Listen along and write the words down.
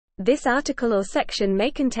This article or section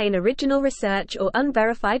may contain original research or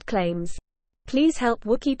unverified claims. Please help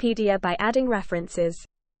Wikipedia by adding references.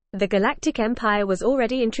 The Galactic Empire was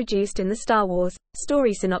already introduced in the Star Wars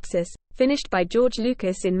story synopsis, finished by George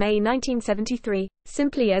Lucas in May 1973,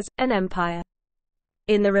 simply as an empire.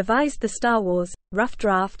 In the revised The Star Wars rough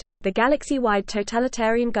draft, the galaxy-wide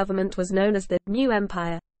totalitarian government was known as the New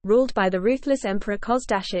Empire, ruled by the ruthless Emperor Kos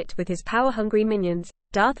Dashit with his power-hungry minions,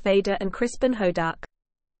 Darth Vader and Crispin Hodark.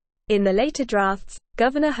 In the later drafts,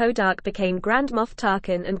 Governor Hodark became Grand Moff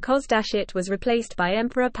Tarkin and Kos Dashit was replaced by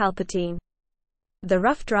Emperor Palpatine. The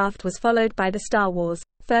rough draft was followed by the Star Wars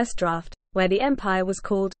first draft, where the Empire was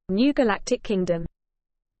called New Galactic Kingdom.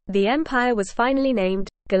 The Empire was finally named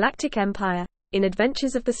Galactic Empire in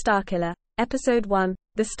Adventures of the Starkiller, Episode 1,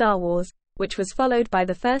 The Star Wars, which was followed by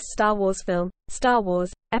the first Star Wars film, Star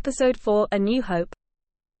Wars, Episode 4, A New Hope.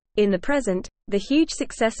 In the present, the huge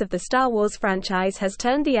success of the Star Wars franchise has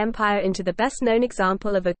turned the Empire into the best-known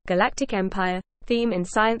example of a galactic empire theme in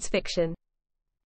science fiction.